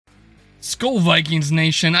Skull Vikings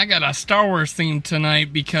Nation, I got a Star Wars theme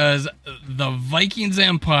tonight because the Vikings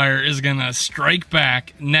Empire is going to strike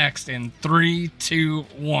back next in 3, 2,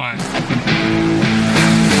 1.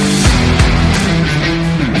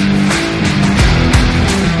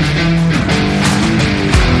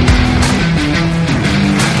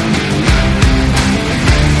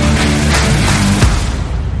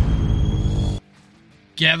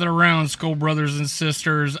 Gather around, Skull brothers and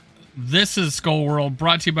sisters. This is Skull World,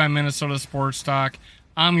 brought to you by Minnesota Sports Talk.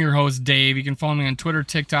 I'm your host, Dave. You can follow me on Twitter,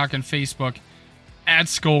 TikTok, and Facebook at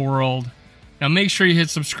Skull World. Now, make sure you hit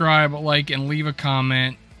subscribe, like, and leave a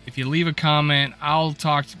comment. If you leave a comment, I'll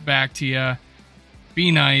talk back to you. Be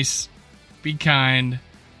nice. Be kind.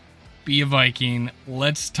 Be a Viking.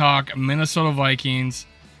 Let's talk Minnesota Vikings.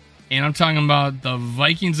 And I'm talking about the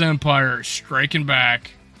Vikings Empire striking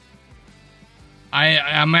back.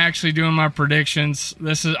 I'm actually doing my predictions.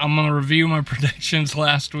 I'm going to review my predictions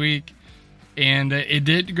last week, and it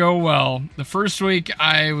did go well. The first week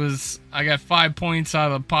I got 5 points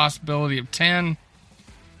out of the possibility of 10.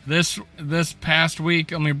 This past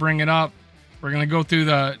week, let me bring it up. We're going to go through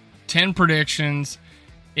the 10 predictions.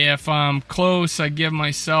 If I'm close, I give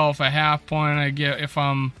myself a half point. If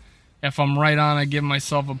I'm right on, I give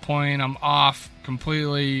myself a point. I'm off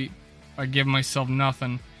completely, I give myself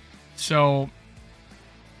nothing. So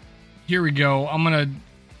here we go. Let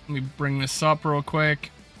me bring this up real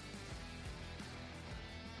quick.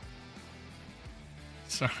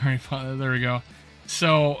 Sorry, there we go.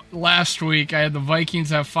 So last week I had the Vikings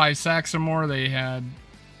have 5 sacks or more. They had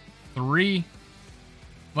 3.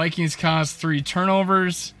 Vikings caused 3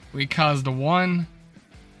 turnovers. We caused 1.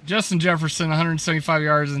 Justin Jefferson, 175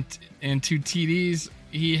 yards and 2 TDs.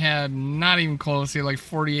 He had not even close. He had like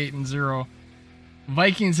 48 and 0.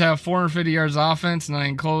 Vikings have 450 yards offense, not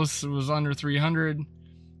even close. It was under 300.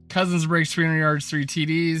 Cousins breaks 300 yards, 3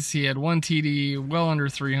 TDs. He had 1 TD, well under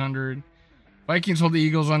 300. Vikings hold the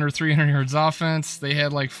Eagles under 300 yards offense. They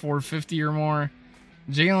had like 450 or more.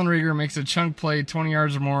 Jalen Reagor makes a chunk play, 20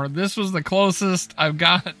 yards or more. This was the closest I've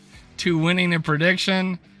got to winning a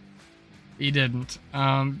prediction. He didn't.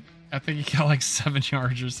 I think he got like 7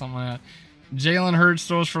 yards or something like that. Jalen Hurts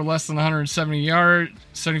throws for less than 75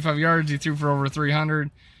 yards. He threw for over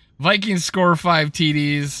 300. Vikings score 5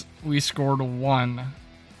 TDs. We scored 1.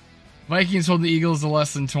 Vikings hold the Eagles to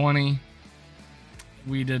less than 20.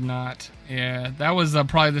 We did not. Yeah, that was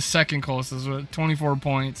probably the second closest with 24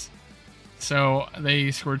 points. So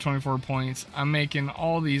they scored 24 points. I'm making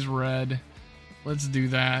all these red. Let's do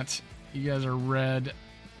that. You guys are red.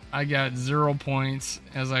 I got 0 points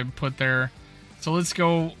as I put there. So let's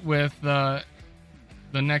go with the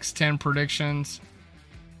next 10 predictions.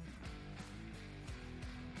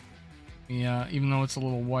 Yeah, even though it's a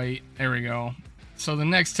little white. There we go. So the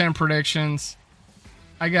next 10 predictions,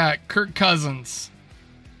 I got Kirk Cousins.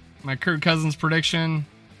 My Kirk Cousins prediction.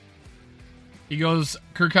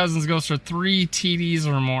 Kirk Cousins goes for 3 TDs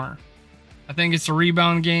or more. I think it's a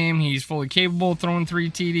rebound game. He's fully capable of throwing 3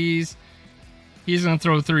 TDs. He's going to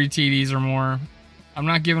throw 3 TDs or more. I'm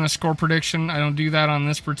not giving a score prediction. I don't do that on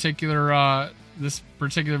this particular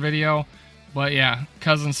video. But yeah,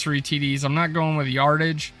 Cousins 3 TDs. I'm not going with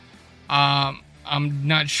yardage. I'm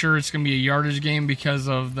not sure it's going to be a yardage game because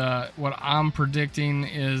of what I'm predicting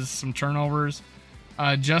is some turnovers.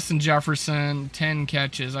 Justin Jefferson, 10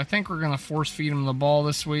 catches. I think we're going to force feed him the ball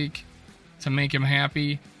this week to make him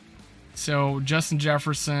happy. So Justin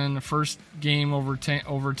Jefferson, first game over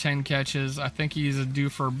 10 catches. I think he's due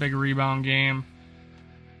for a big rebound game.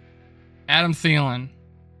 Adam Thielen.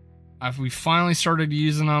 We finally started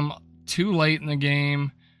using him too late in the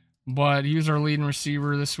game, but he was our leading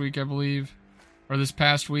receiver this week, I believe, or this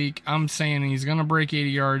past week. I'm saying he's going to break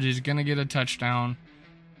 80 yards. He's going to get a touchdown.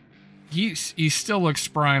 He still looks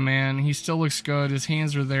spry, man. He still looks good. His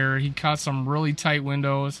hands are there. He caught some really tight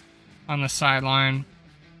windows on the sideline.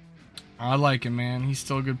 I like him, man. He's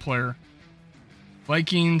still a good player.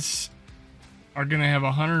 Vikings are going to have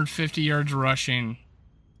 150 yards rushing.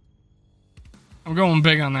 I'm going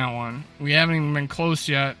big on that one. We haven't even been close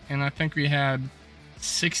yet, and I think we had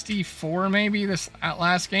 64 maybe this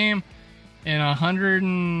last game, and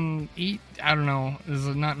 108. I don't know. There's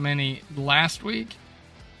not many last week,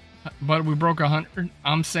 but we broke 100.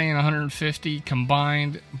 I'm saying 150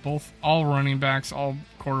 combined, all running backs, all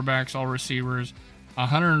quarterbacks, all receivers.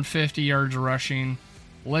 150 yards rushing.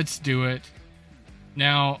 Let's do it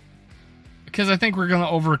now, because I think we're going to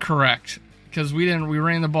overcorrect because we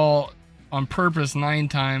ran the ball on purpose 9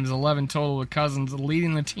 times, 11 total with Cousins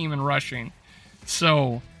leading the team in rushing.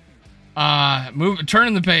 So,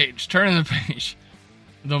 turning the page.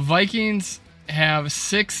 The Vikings have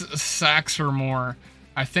 6 sacks or more.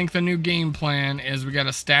 I think the new game plan is we got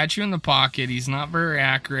a statue in the pocket. He's not very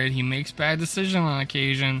accurate. He makes bad decisions on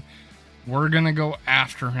occasion. We're going to go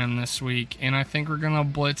after him this week, and I think we're going to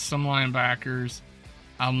blitz some linebackers.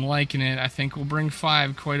 I'm liking it. I think we'll bring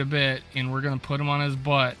 5 quite a bit, and we're going to put him on his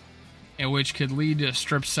butt, which could lead to a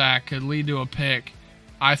strip sack, could lead to a pick.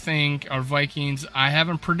 I think our Vikings, I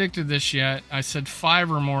haven't predicted this yet. I said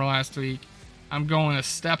 5 or more last week. I'm going to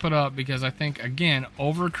step it up because I think, again,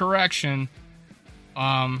 overcorrection,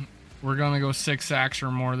 we're going to go 6 sacks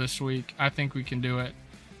or more this week. I think we can do it.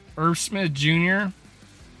 Irv Smith Jr.,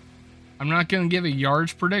 I'm not going to give a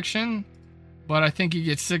yards prediction, but I think he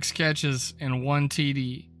gets 6 catches and 1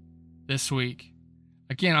 TD this week.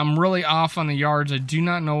 Again, I'm really off on the yards. I do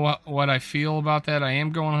not know what I feel about that. I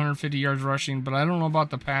am going 150 yards rushing, but I don't know about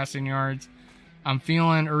the passing yards. I'm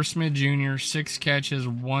feeling Irv Smith Jr., 6 catches,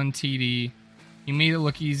 1 TD. He made it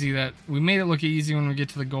look easy. We made it look easy when we get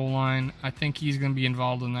to the goal line. I think he's going to be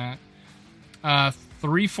involved in that.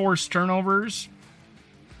 3 forced turnovers.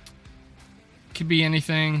 Could be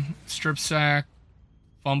anything. Strip sack,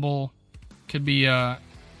 fumble. Could be a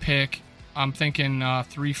pick. I'm thinking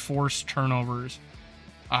 3 forced turnovers.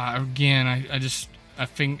 Again, I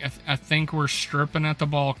think we're stripping at the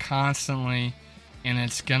ball constantly, and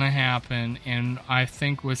it's gonna happen. And I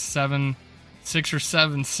think with 6 or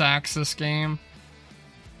 7 sacks this game,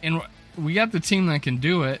 and we got the team that can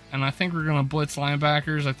do it. And I think we're gonna blitz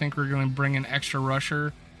linebackers. I think we're gonna bring an extra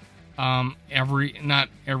rusher, not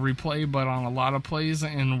every play, but on a lot of plays,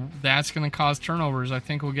 and that's gonna cause turnovers. I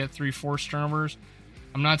think we'll get 3 forced turnovers.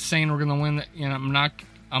 I'm not saying we're gonna win.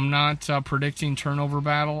 I'm not predicting turnover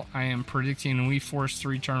battle. I am predicting we force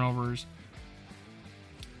 3 turnovers.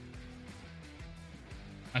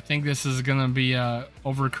 I think this is going to be a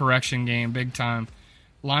overcorrection game, big time.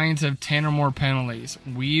 Lions have 10 or more penalties.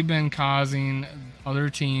 We've been causing other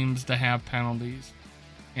teams to have penalties,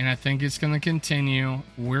 and I think it's going to continue.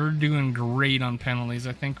 We're doing great on penalties.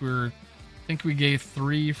 I think we gave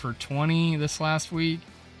 3 for 20 this last week,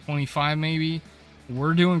 25 maybe.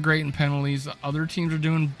 We're doing great in penalties. The other teams are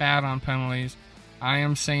doing bad on penalties. I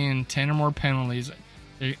am saying 10 or more penalties.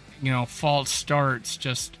 False starts,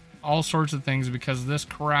 just all sorts of things, because this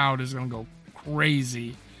crowd is going to go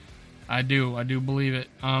crazy. I do believe it.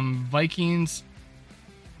 Vikings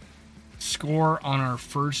score on our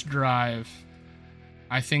first drive.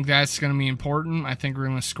 I think that's going to be important. I think we're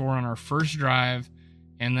going to score on our first drive,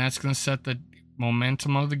 and that's going to set the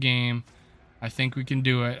momentum of the game. I think we can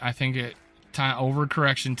do it. I think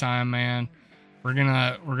overcorrection time, man. We're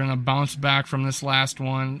gonna bounce back from this last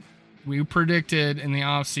one. We predicted in the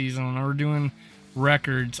offseason when we were doing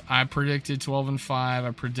records, I predicted 12-5.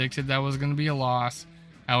 I predicted that was going to be a loss.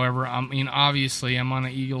 However, obviously, I'm on the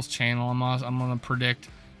Eagles channel. I'm going to predict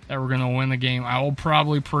that we're going to win the game. I will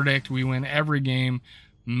probably predict we win every game,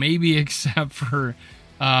 maybe except for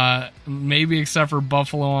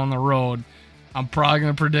Buffalo on the road. I'm probably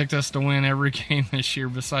going to predict us to win every game this year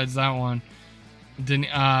besides that one.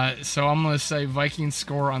 So I'm going to say Vikings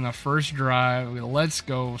score on the first drive. Let's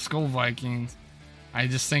go, Skull Vikings. I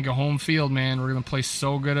just think a home field, man. We're going to play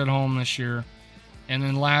so good at home this year. And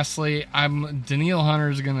then lastly, Danielle Hunter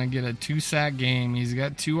is going to get a 2-sack game. He's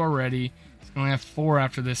got 2 already. He's going to have 4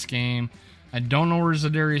 after this game. I don't know where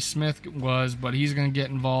Zadarius Smith was, but he's going to get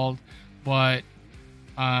involved. But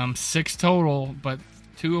 6 total, but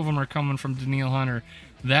 2 of them are coming from Danielle Hunter.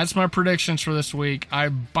 That's my predictions for this week. I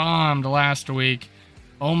bombed last week.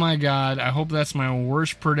 Oh my God. I hope that's my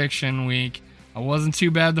worst prediction week. I wasn't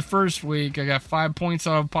too bad the first week. I got 5 points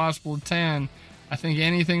out of a possible 10. I think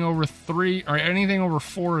anything over 3 or anything over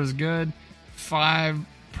 4 is good. 5,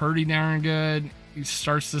 pretty darn good. He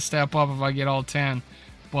starts to step up if I get all 10.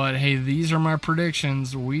 But hey, these are my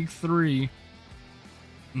predictions. Week 3.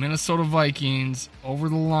 Minnesota Vikings over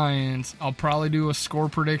the Lions. I'll probably do a score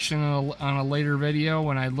prediction on a later video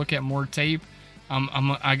when I look at more tape.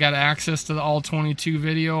 I got access to the all 22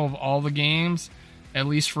 video of all the games, at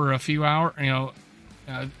least for a few hours.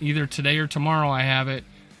 Either today or tomorrow I have it,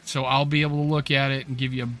 so I'll be able to look at it and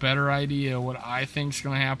give you a better idea what I think is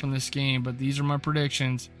going to happen this game. But these are my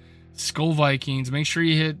predictions. Skull Vikings. Make sure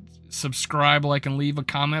you hit subscribe, like, and leave a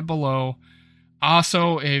comment below.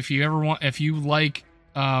 Also, if you like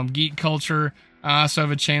geek culture, I also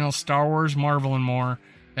have a channel, Star Wars, Marvel, and More.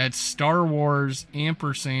 That's Star Wars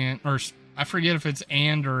ampersand, or I forget if it's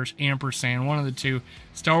and or ampersand, one of the two.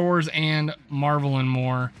 Star Wars and Marvel and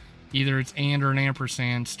More. Either it's and or an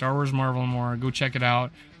ampersand. Star Wars, Marvel, and More. Go check it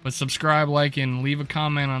out. But subscribe, like, and leave a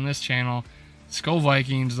comment on this channel. Skull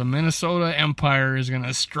Vikings, the Minnesota Empire is going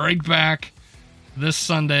to strike back this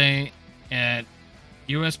Sunday at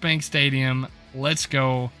US Bank Stadium. Let's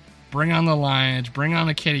go. Bring on the Lions. Bring on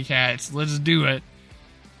the Kitty Cats. Let's do it.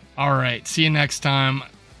 All right. See you next time.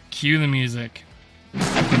 Cue the music.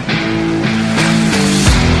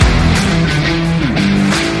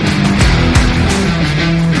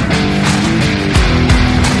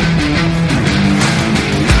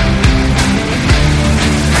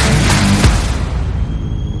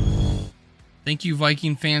 Thank you,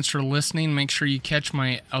 Viking fans, for listening. Make sure you catch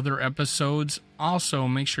my other episodes. Also,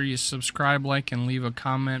 make sure you subscribe, like, and leave a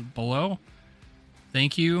comment below.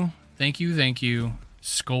 Thank you. Thank you. Thank you.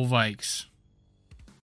 Skol Vikes.